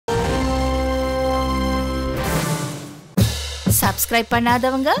Subscribe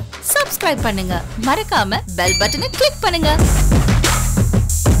பண்ணாதவங்க subscribe பண்ணுங்க. மறக்காம பெல் பட்டனை கிளிக் பண்ணுங்க.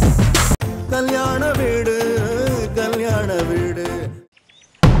 கல்யாண வீடு கல்யாண வீடு.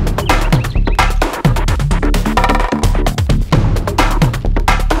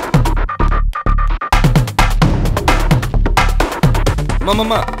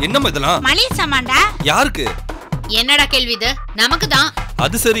 மாமா என்னம்மா இதெல்லாம்? மளிகை சாமான்டா. யாருக்கு? என்னடா கேள்வி இது? நமக்கு தான்.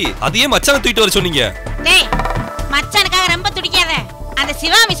 அது சரி, அதையே மச்சான தூக்கிட்டு வர சொன்னீங்க. டேய், மச்சானுக்காக ரொம்ப துடிக்காத. அந்த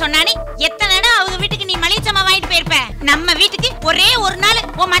சிவாமி சொன்னானே, எத்தனை நாள் அவங்க வீட்டுக்கு நீ மளிகை சாமான் வாங்கிட்டு போயிருப்ப. நம்ம வீட்டுக்கு ஒரே ஒரு நாள்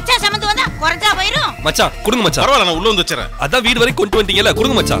உன் மச்சான் சமந்து வந்தா குறைஞ்சா போயிரும். மச்சான் கொடுங்க மச்சான். பரவாயில்ல, நான் உள்ள வந்து வச்சறேன். அதான் வீடு வரைக்கும் கொண்டு வந்துட்டீங்கல,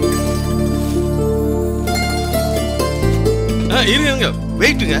 கொடுங்க மச்சான். இருங்க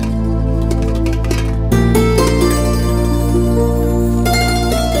வெயிட்டுங்க.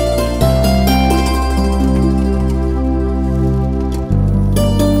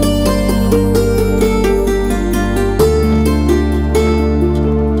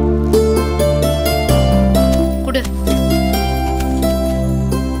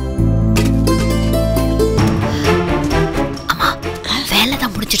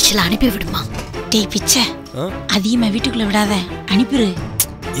 அனுப்பி விடுமா? டேய் பிச்சை, அதிகமா வீட்டுக்குள்ள விடாத, அனுப்பிரு.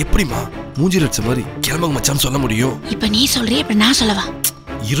 எப்படிமா மூஞ்சி ரட்ச மாதிரி கிளம்புங்க மச்சான் சொல்ல முடியும்? இப்ப நீ சொல்றியே, இப்ப நான் சொல்லவா?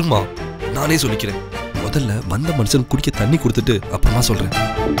 இருமா, நானே சொல்லிக்கிறேன். முதல்ல வந்த மனுஷன் குடிக்க தண்ணி கொடுத்துட்டு அப்புறமா சொல்றேன்.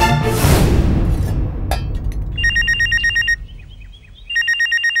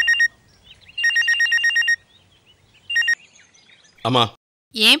 அம்மா,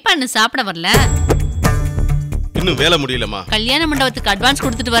 ஏன் பண்ணு சாப்பிட வரல? இன்னும் வேலை முடியலமா. கல்யாண மண்டபத்துக்கு அட்வான்ஸ்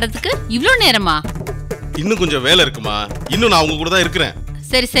கொடுத்துட்டு வரதுக்கு இவ்ளோ நேரமா? இன்னும் கொஞ்சம் வேலை இருக்குமா. இன்னும் நான் உங்க கூட தான் இருக்கிறேன்.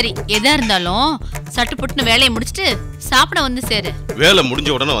 சரி சரி, எதா இருந்தாலும் சட்டு புட்டுன்னு வேலையை முடிச்சிட்டு சாப்பிட வந்து சேரு. வேலை முடிஞ்ச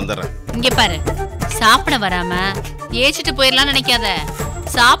உடனே வந்துடுறேன். இங்க பாரு, சாப்பிட வராம ஏச்சிட்டு போயிடலாம்னு நினைக்காத.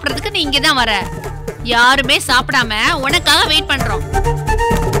 சாப்பிடறதுக்கு நீ இங்கதான் வர. யாருமே சாப்பிடாம உனக்காக வெயிட் பண்றோம்.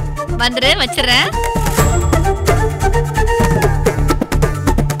 வந்துரு, வச்சிடறேன்.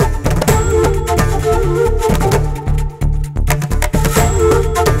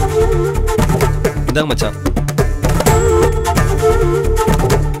 இந்தாங்க மச்சான்.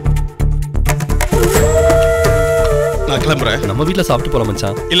 நான் கிளம்புறேன். நம்ம வீட்ல சாப்பிட்டு போலாம்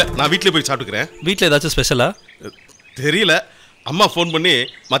மச்சான். இல்ல, நான் வீட்லயே போய் சாப்பிட்டுக்கிறேன். வீட்ல ஏதாச்சும் ஸ்பெஷலா? தெரியல. அம்மா ஃபோன் பண்ணி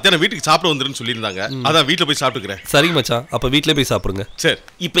மத்தியானம் வீட்டுக்கு சாப்பிட வந்துருன்னு சொல்லியிருந்தாங்க. அதான் வீட்ல போய் சாப்பிட்டுக்கிறேன். சரிங்க மச்சான், அப்ப வீட்லயே போய் சாப்பிடுங்க. சரி.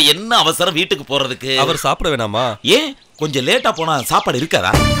 இப்ப என்ன அவசரம் வீட்டுக்கு போறதுக்கு? அவர் சாப்பிட வேணாமா? ஏன் கொஞ்சம் லேட்டா போனா சாப்பாடு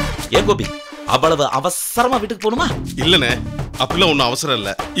இருக்காதா? ஏன் கோபி, அவ்வளவு அவசரமா வீட்டுக்கு போகணுமா? இல்லனே, அப்படிலாம் ஒன்றும் அவசரம்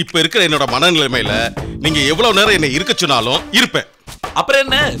இல்லை. இப்ப இருக்கிற என்னோட மனநிலைமையில நீங்க எவ்வளவு நேரம் என்னை இருக்க சொன்னாலும் இருப்பேன். அப்புறம்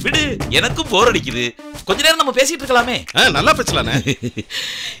என்ன, விடு. எனக்கும் போர் அடிக்குது. கொஞ்ச நேரம் நம்ம பேசிட்டு இருக்கலாமே. நல்லா பேசலானே.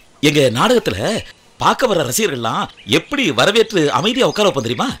 எங்க நாடகத்துல பார்க்க வர ரசிகர்கள்லாம் எப்படி வரவேற்று அமைதியா உட்கார வைப்போம்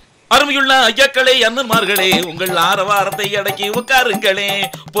தெரியுமா? அருமையுள்ள ஐயாக்களே, அண்ணன்மார்களே, உங்கள் ஆரவாரத்தை அடக்கி உட்காருங்களே.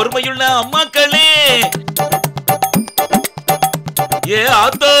 பொறுமையுள்ள அம்மாக்களே, ஏ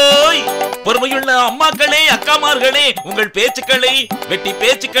ஆத்தோய், பொறுமையுள்ள அம்மாக்களே, அக்காமார்களே, உங்கள் பேச்சுக்களை, வெட்டி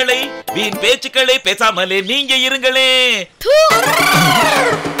பேச்சுக்களை, வீண் பேச்சுக்களை பேசாமலே நீங்க இருங்களே.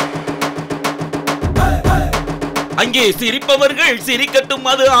 அங்கே சிரிப்பவர்கள் சிரிக்கட்டும்,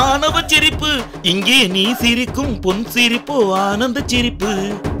 அது ஆணவ சிரிப்பு. இங்கே நீ சிரிக்கும் பொன் சிரிப்போ ஆனந்த சிரிப்பு.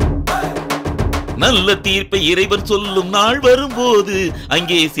 நல்ல தீர்ப்பை இறைவன் சொல்லும் நாள் வரும்போது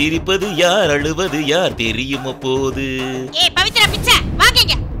அங்கே சிரிப்பது யார், அழுவது யார் தெரியும் அப்போது. ஏய் பவித்ரா பிச்சை,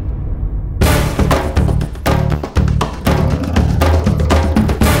 வாங்கங்க.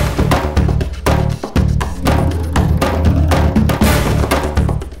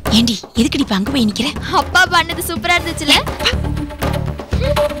 ஏண்டி, எதுக்குடி இப்ப அங்க போய் நிக்கிற? அப்பா பண்ணது சூப்பரா இருந்துச்சுல.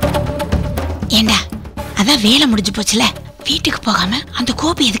 ஏண்டா, அதான் வேலை முடிஞ்சு போச்சுல, வீட்டுக்கு போகாம அந்த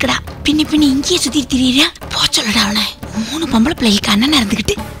கோபி எதுக்குடா பின்னி பின்னி இங்கேயே சுத்தி திரியறியா? போ சொல்லடா அவனை. 3 பொம்பளை பிள்ளைக்கு கண்ணன்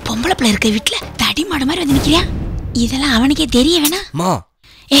இருந்துகிட்டு பொம்பளை பிள்ளை இருக்க வீட்டுல தடி மாடு மாதிரி வந்து நிக்கிறியா? இதெல்லாம் அவனுக்கே தெரிய வேணா?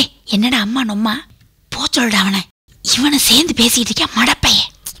 ஏய், என்னடா அம்மா நொம்மா? போ சொல்லடா அவனை. இவனை சேர்ந்து பேசிட்டு இருக்கியா மடப்பைய?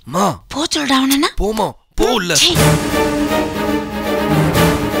 போ சொல்லடா அவனா. போமா, போல.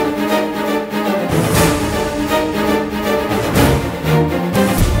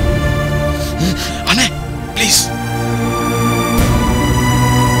 அண்ணே ப்ளீஸ்.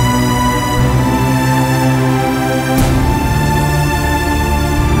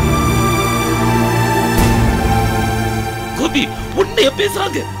 கோபி, உன்னைய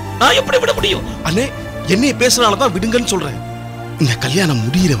பேசுறாங்க, நான் எப்படி விட முடியும்? அண்ணே, என்னைய பேசுறனாலதான் விடுங்கன்னு சொல்றேன். இந்த கல்யாணம்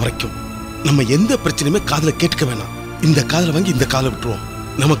முடியிற வரைக்கும் நம்ம எந்த பிரச்சனையுமே காதுல கேட்க வேணாம். இந்த காதுல வாங்கி இந்த காதுல விட்டுருவோம்.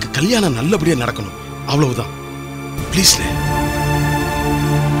 நமக்கு கல்யாணம் நல்லபடியா நடக்கணும், அவ்வளவுதான். ப்ளீஸ்.